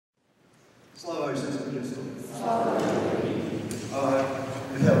Slava Isus Christus.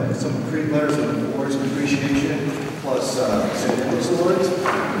 We have some letters of awards of appreciation, plus St. Nicholas Awards.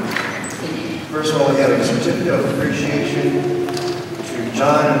 First of all, we have a certificate of appreciation to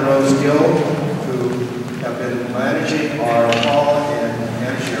John and Rose Gill, who have been managing our hall and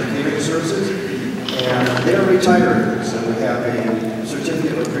managing our catering services. And they're retired, so we have a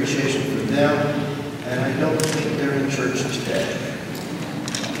certificate of appreciation for them. And I don't think they're in church today.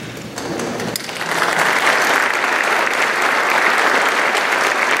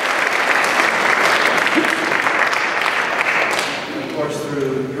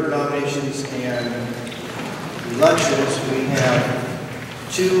 And elections, we have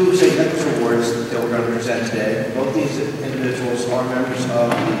two St. Nicholas Awards that we're going to present today. Both these individuals are members of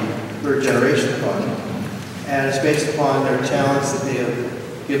the Third Generation Fund, and it's based upon their talents that they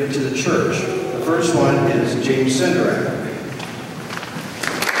have given to the church. The first one is James Senderak.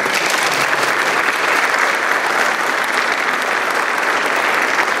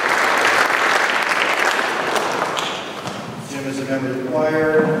 Jim is a member of the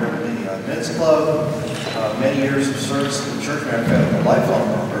choir, men's club, many years of service in the church, matter of fact, a lifelong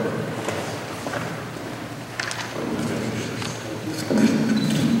member.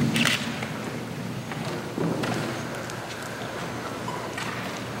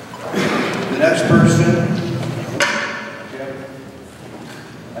 The next person,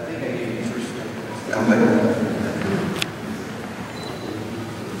 I think I gave you first.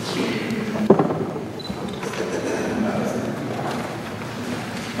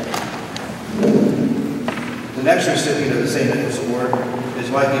 The next recipient of the St. Nicholas Award is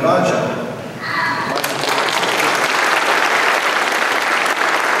Mike Ivancho.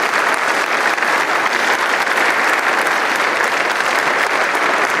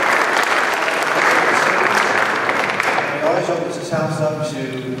 He always opens his house up to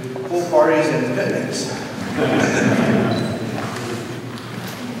pool parties and picnics.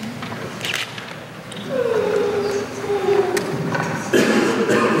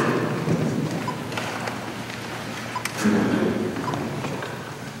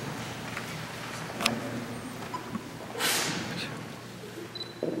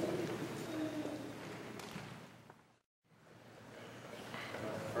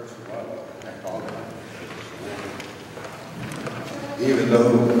 Even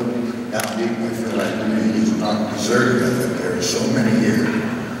though now deep I feel like he's not deserving of it, there are so many here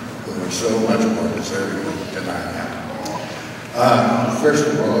who are so much more deserving than I am. First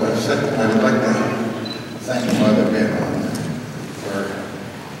of all, I would like to thank Mother Ben for,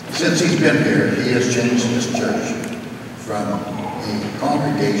 since he's been here, he has changed this church from a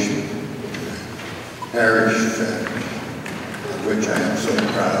congregation to a parish family, of which I am so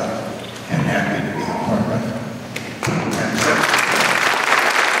proud and happy to be a part of.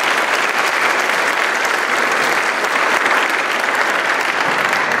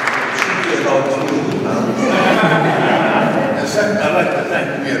 And second, I'd like to thank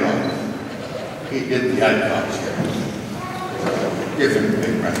him. He did the icons here. Give him a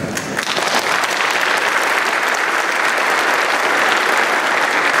big round.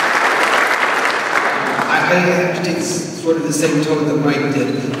 I have to take sort of the same tone that Mike did.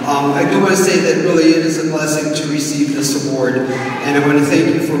 I do want to say that really it is a blessing to receive this award, and I want to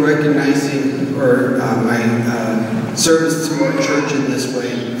thank you for recognizing my service to our church in this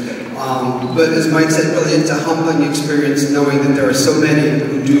way. But as Mike said, really it's a humbling experience knowing that there are so many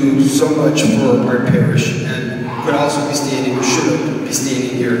who do so much for our parish and could also be standing or should be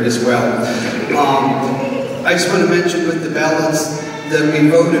standing here as well. I just want to mention with the ballots that we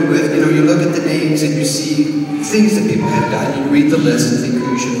voted with, you know, you look at the names and you see things that people have done. You read the list and think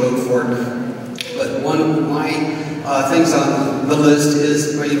who you should vote for. But one of my things on the list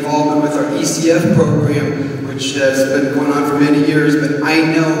is my involvement with our ECF program, which has been going on for many years, but I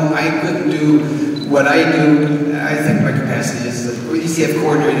know I couldn't do what I do. I think my capacity is the ECF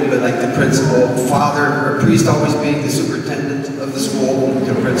coordinator, but like the principal, father, or priest always being the superintendent of the school,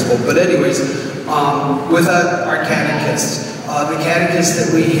 the principal. But anyways, without our catechists, the catechists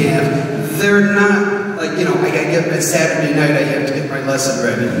that we have, they're not like, you know, I gotta get at Saturday night, I have to get my lesson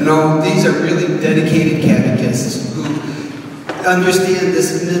ready. No, these are really dedicated catechists who understand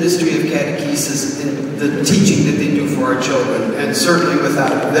this ministry of catechesis and the teaching that they do for our children. And certainly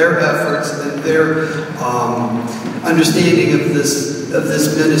without their efforts and their understanding of this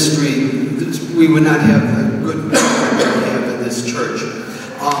ministry, we would not have the good program that we have in this church.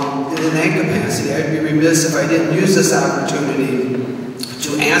 In that capacity, I'd be remiss if I didn't use this opportunity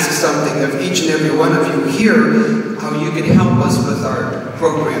to ask something of each and every one of you here, how you can help us with our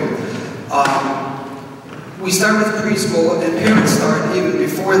program. We start with preschool, and parents start even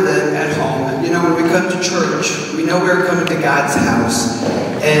before then at home. come to church, we know we're coming to God's house,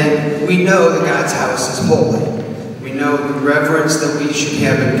 and we know that God's house is holy. We know the reverence that we should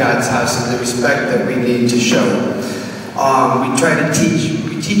have in God's house and the respect that we need to show. We try to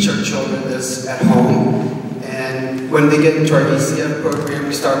teach our children this at home, and when they get into our ECF program,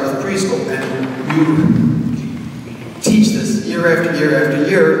 we start with preschool, and you teach this year after year after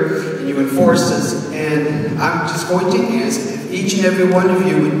year, and you enforce this, and I'm just going to ask if each and every one of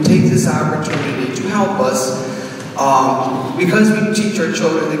you would take this opportunity to help us, because we teach our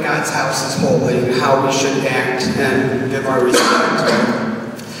children that God's house is holy and how we should act and give our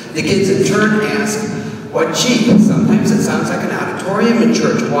respect. The kids in turn ask, well, gee, sometimes it sounds like an auditorium in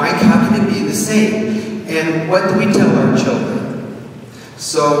church. How can it be the same? And what do we tell our children?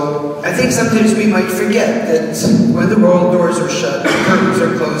 So I think sometimes we might forget that when the royal doors are shut, the curtains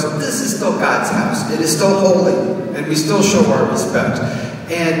are closed, this is still God's house. It is still holy, and we still show our respect.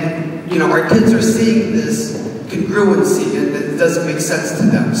 And, you know, our kids are seeing this congruency, and it doesn't make sense to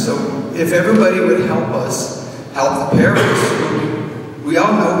them. So if everybody would help us, help the parents, we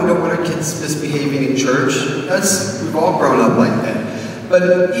all know we don't want our kids misbehaving in church. We've all grown up like that.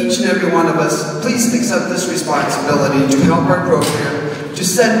 But each and every one of us, please accept this responsibility to help our program, to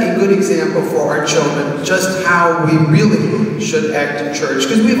set a good example for our children, just how we really should act in church,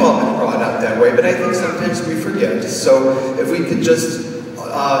 because we've all been brought up that way, but I think sometimes we forget. So if we could just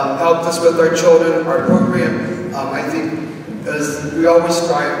help us with our children, our program, I think as we always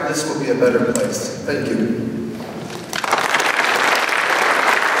strive, this will be a better place. Thank you.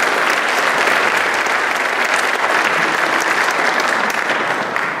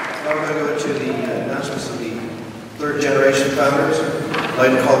 Now we're going to go to the announcements of the third generation founders. I'd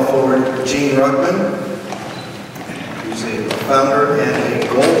like to call forward Gene Ruckman, who's a founder and a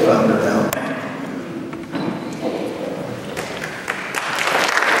gold founder now.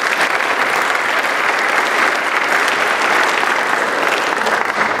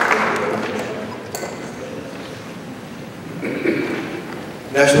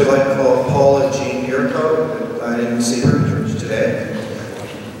 Next, we'd like to call Paula Jean Yurko. I didn't see her in church today.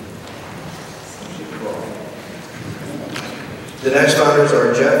 The next founders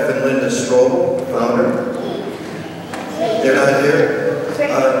are Jeff and Linda Strobel, founder. They're not here.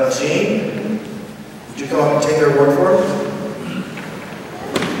 Jean, would you come up and take their word for us?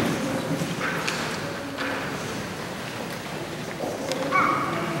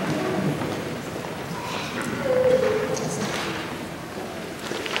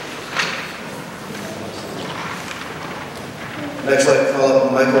 Next, I'd like to call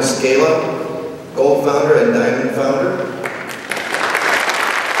up Michael Scala, gold founder and diamond founder.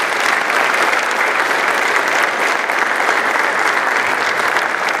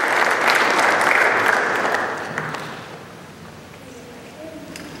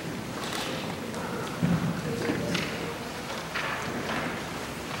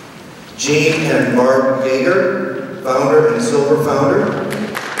 Gene and Barb Yeager, founder and silver founder.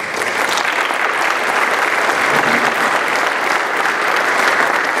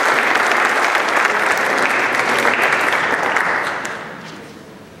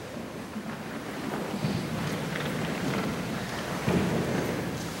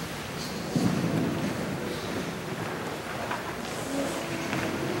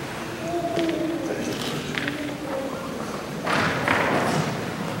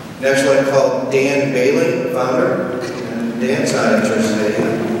 Next, I'd like to call Dan Bailey, founder. And Dan's not in church today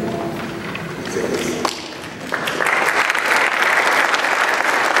yet.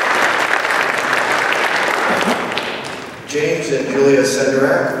 James and Julia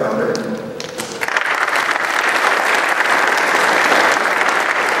Senderak, founder.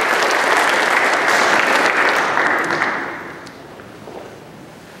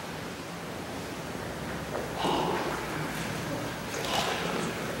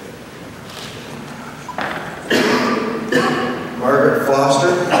 Margaret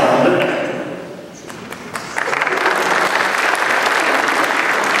Foster, founder.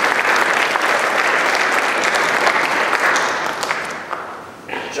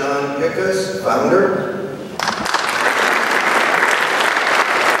 John Pickus, founder.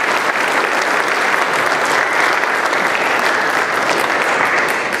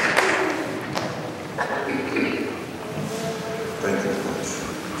 Thank you.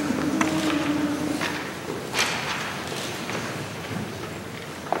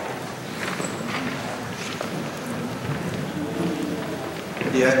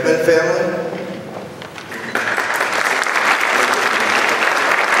 The Ekman family.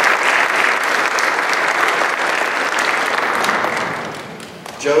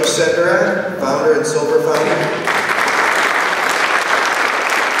 Joe Senderak, founder and silver founder.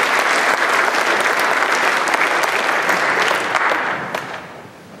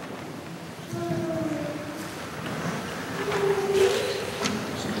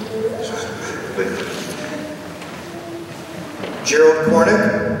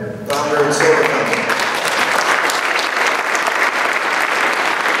 Cornick, founder and solar company.